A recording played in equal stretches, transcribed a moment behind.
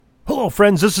Hello,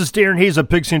 friends. This is Darren Hayes of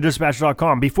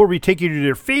PigskinDispatch.com. Before we take you to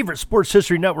your favorite Sports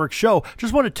History Network show,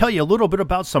 just want to tell you a little bit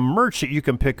about some merch that you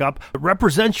can pick up that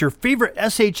represents your favorite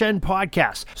SHN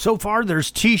podcast. So far, there's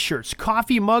t-shirts,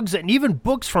 coffee mugs, and even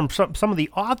books from some of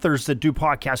the authors that do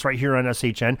podcasts right here on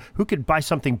SHN. Who could buy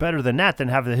something better than that, than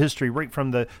have the history right from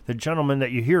the gentleman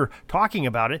that you hear talking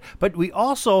about it? But we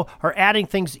also are adding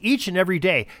things each and every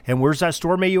day. And where's that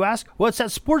store, may you ask? Well, it's at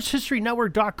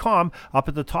SportsHistoryNetwork.com. Up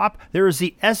at the top, there is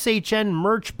the SHN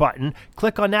merch button.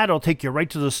 Click on that. It'll take you right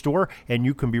to the store, and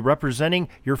you can be representing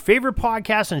your favorite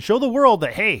podcast and show the world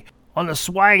that, hey, on the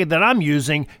swag that I'm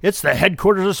using, it's the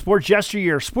headquarters of sports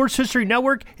yesteryear, Sports History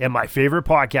Network, and my favorite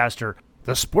podcaster,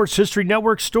 the Sports History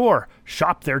Network store.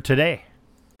 Shop there today.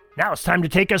 Now it's time to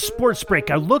take a sports break,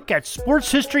 a look at sports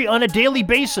history on a daily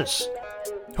basis.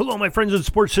 Hello, my friends in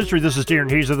sports history. This is Darren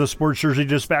Hayes of the Sports Jersey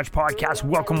Dispatch podcast.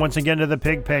 Welcome once again to the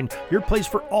Pig Pen, your place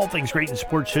for all things great in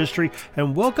sports history.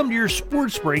 And welcome to your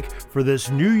sports break for this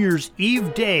New Year's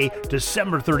Eve day,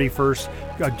 December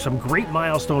 31st. Got some great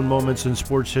milestone moments in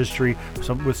sports history,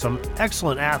 with some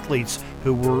excellent athletes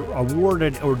who were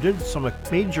awarded or did some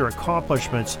major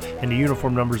accomplishments in the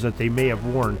uniform numbers that they may have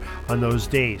worn on those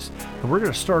days. And we're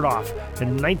going to start off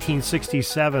in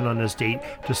 1967 on this date,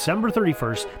 December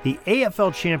 31st, the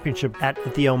AFL Championship at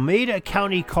the Alameda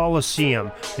County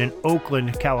Coliseum in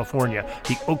Oakland, California.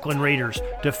 The Oakland Raiders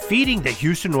defeating the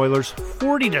Houston Oilers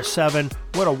 40-7.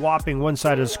 What a whopping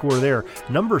one-sided score there.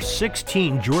 Number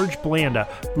 16, George Blanda,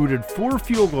 booted 4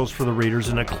 field goals for the Raiders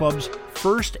in the club's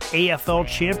first AFL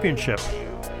championship.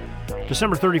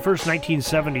 December 31st,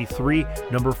 1973,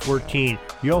 number 14,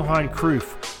 Johan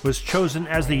Cruyff was chosen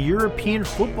as the European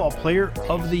Football Player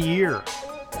of the Year.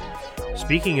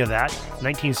 Speaking of that,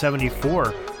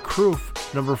 1974,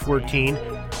 Cruyff, number 14,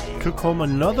 took home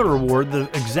another award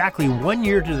exactly 1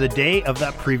 year to the day of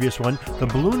that previous one, the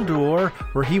Ballon d'Or,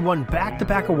 where he won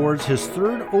back-to-back awards, his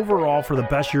third overall for the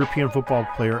best European football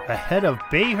player, ahead of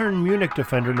Bayern Munich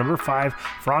defender number 5,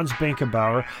 Franz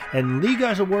Beckenbauer, and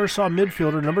Liga Warsaw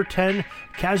midfielder number 10,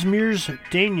 Kazimierz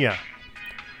Dania.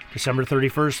 December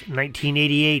 31st,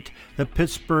 1988, the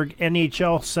Pittsburgh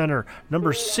NHL center,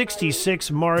 number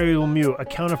 66, Mario Lemieux,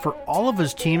 accounted for all of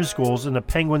his team's goals in the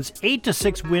Penguins'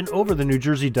 8-6 win over the New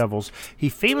Jersey Devils. He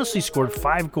famously scored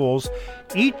 5 goals,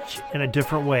 each in a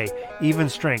different way: even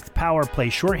strength, power play,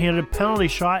 shorthanded, penalty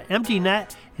shot, empty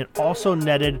net, and also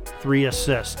netted 3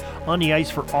 assists. On the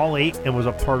ice for all 8 and was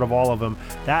a part of all of them.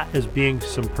 That is being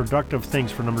some productive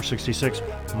things for number 66,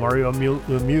 Mario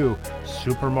Lemieux,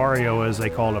 Super Mario as they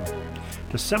called him.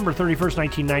 December 31st,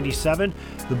 1997,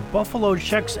 the Buffalo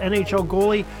Checks NHL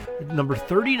goalie, number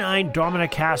 39,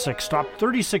 Dominik Hasek, stopped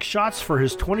 36 shots for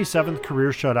his 27th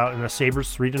career shutout in the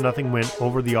Sabres' 3-0 win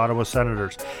over the Ottawa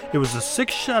Senators. It was the 6th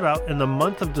shutout in the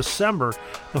month of December,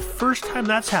 the first time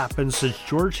that's happened since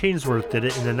George Hainsworth did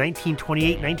it in the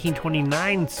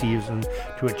 1928-1929 season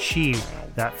to achieve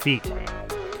that feat.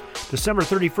 December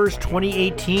 31st,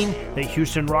 2018, the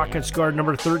Houston Rockets guard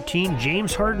number 13,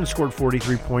 James Harden, scored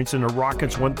 43 points in the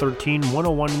Rockets'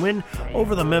 113-101 win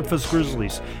over the Memphis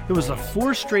Grizzlies. It was the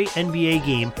 4th straight NBA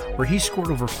game where he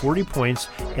scored over 40 points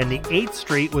and the 8th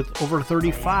straight with over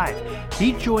 35.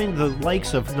 He joined the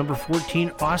likes of number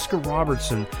 14, Oscar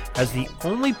Robertson, as the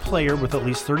only player with at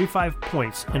least 35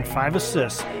 points and 5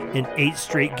 assists in 8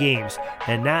 straight games.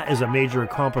 And that is a major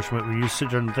accomplishment when you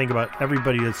sit there and think about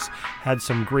everybody that's had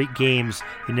some great games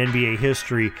in NBA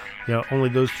history. You know, only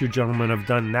those 2 gentlemen have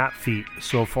done that feat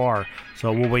so far.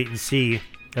 So we'll wait and see,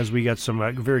 as we got some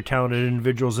very talented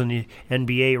individuals in the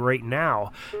NBA right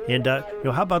now. And how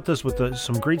about this with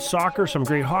some great soccer, some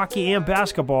great hockey and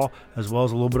basketball, as well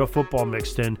as a little bit of football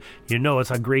mixed in. You know,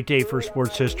 it's a great day for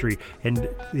sports history. And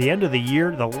the end of the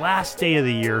year, the last day of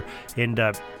the year, and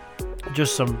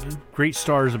just some great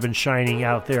stars have been shining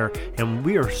out there, and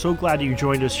we are so glad that you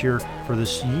joined us here for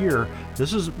this year.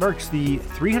 This marks the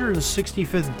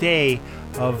 365th day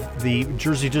of the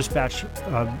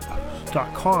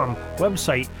JerseyDispatch.com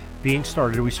website being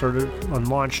started. We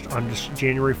launched on just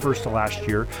January 1st of last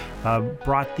year,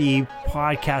 brought the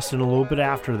podcast in a little bit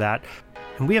after that.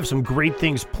 And we have some great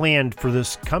things planned for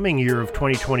this coming year of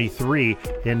 2023,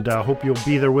 and hope you'll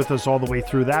be there with us all the way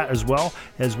through that, as well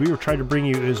as we will try to bring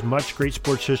you as much great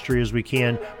sports history as we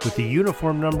can with the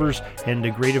uniform numbers and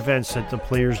the great events that the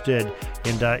players did.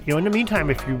 And in the meantime,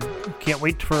 if you can't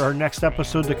wait for our next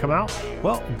episode to come out,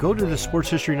 well, go to the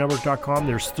SportsHistoryNetwork.com.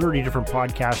 There's 30 different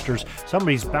podcasters.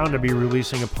 Somebody's bound to be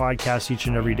releasing a podcast each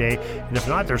and every day, and if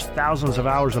not, there's thousands of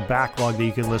hours of backlog that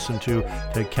you can listen to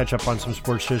catch up on some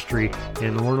sports history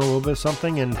and learn a little bit of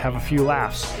something and have a few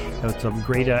laughs with some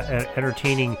great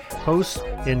entertaining hosts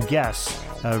and guests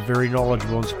very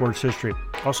knowledgeable in sports history.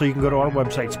 Also, you can go to our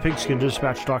websites,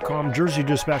 pigskindispatch.com,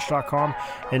 jerseydispatch.com,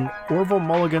 and Orville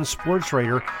Mulligan Sports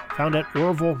Writer, found at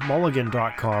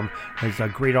orvillemulligan.com. It's a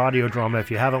great audio drama.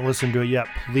 If you haven't listened to it yet,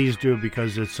 please do,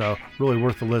 because it's really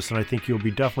worth the listen. I think you'll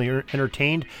be definitely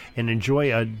entertained and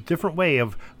enjoy a different way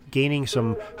of gaining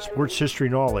some sports history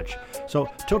knowledge. So,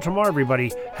 till tomorrow,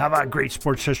 everybody, have a great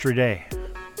sports history day.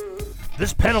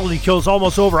 This penalty kill is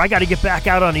almost over. I got to get back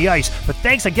out on the ice. But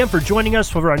thanks again for joining us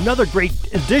for another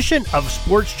great edition of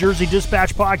Sports Jersey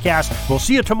Dispatch Podcast. We'll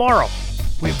see you tomorrow.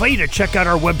 We invite you to check out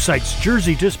our websites,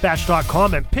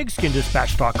 jerseydispatch.com and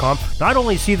pigskindispatch.com. Not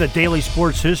only see the daily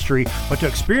sports history, but to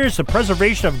experience the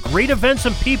preservation of great events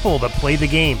and people that play the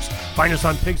games. Find us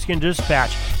on Pigskin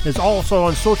Dispatch. It's also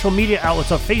on social media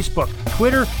outlets of Facebook,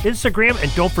 Twitter, Instagram,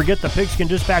 and don't forget the Pigskin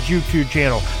Dispatch YouTube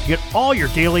channel to get all your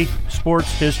daily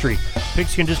sports history.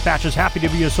 Pigskin Dispatch is happy to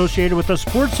be associated with the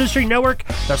Sports History Network,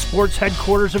 the sports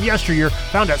headquarters of yesteryear,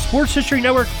 found at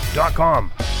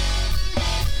sportshistorynetwork.com.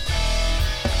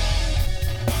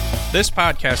 This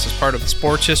podcast is part of the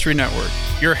Sports History Network,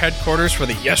 your headquarters for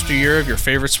the yesteryear of your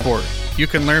favorite sport. You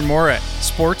can learn more at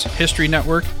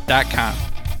sportshistorynetwork.com.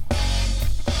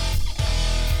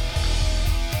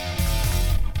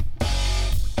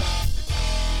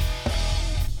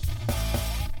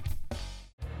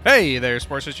 Hey there,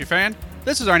 sports history fan.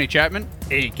 This is Arnie Chapman,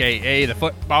 aka the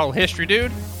Football History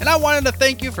Dude, and I wanted to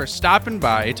thank you for stopping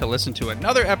by to listen to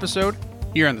another episode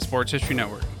here on the Sports History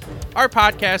Network. Our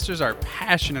podcasters are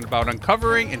passionate about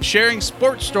uncovering and sharing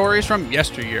sports stories from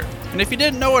yesteryear. And if you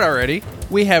didn't know it already,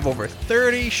 we have over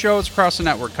 30 shows across the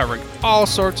network covering all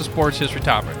sorts of sports history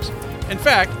topics. In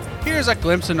fact, here's a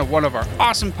glimpse into one of our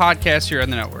awesome podcasts here on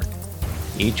the network.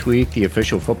 Each week, the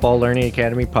official Football Learning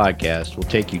Academy podcast will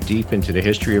take you deep into the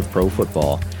history of pro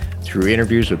football through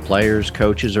interviews with players,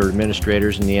 coaches, or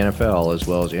administrators in the NFL, as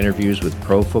well as interviews with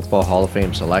Pro Football Hall of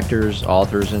Fame selectors,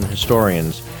 authors, and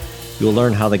historians. You'll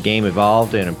learn how the game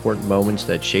evolved and important moments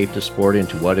that shaped the sport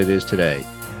into what it is today.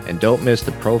 And don't miss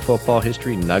the Pro Football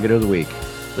History Nugget of the Week.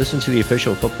 Listen to the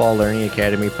official Football Learning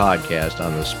Academy podcast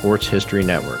on the Sports History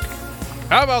Network.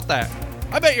 How about that?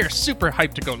 I bet you're super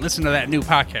hyped to go listen to that new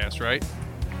podcast, right?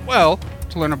 Well,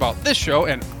 to learn about this show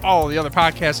and all the other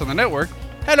podcasts on the network,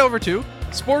 head over to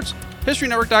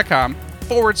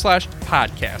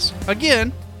sportshistorynetwork.com/podcast.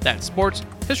 Again, that's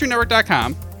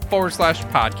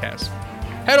sportshistorynetwork.com/podcast.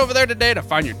 Head over there today to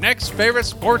find your next favorite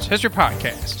sports history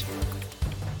podcast.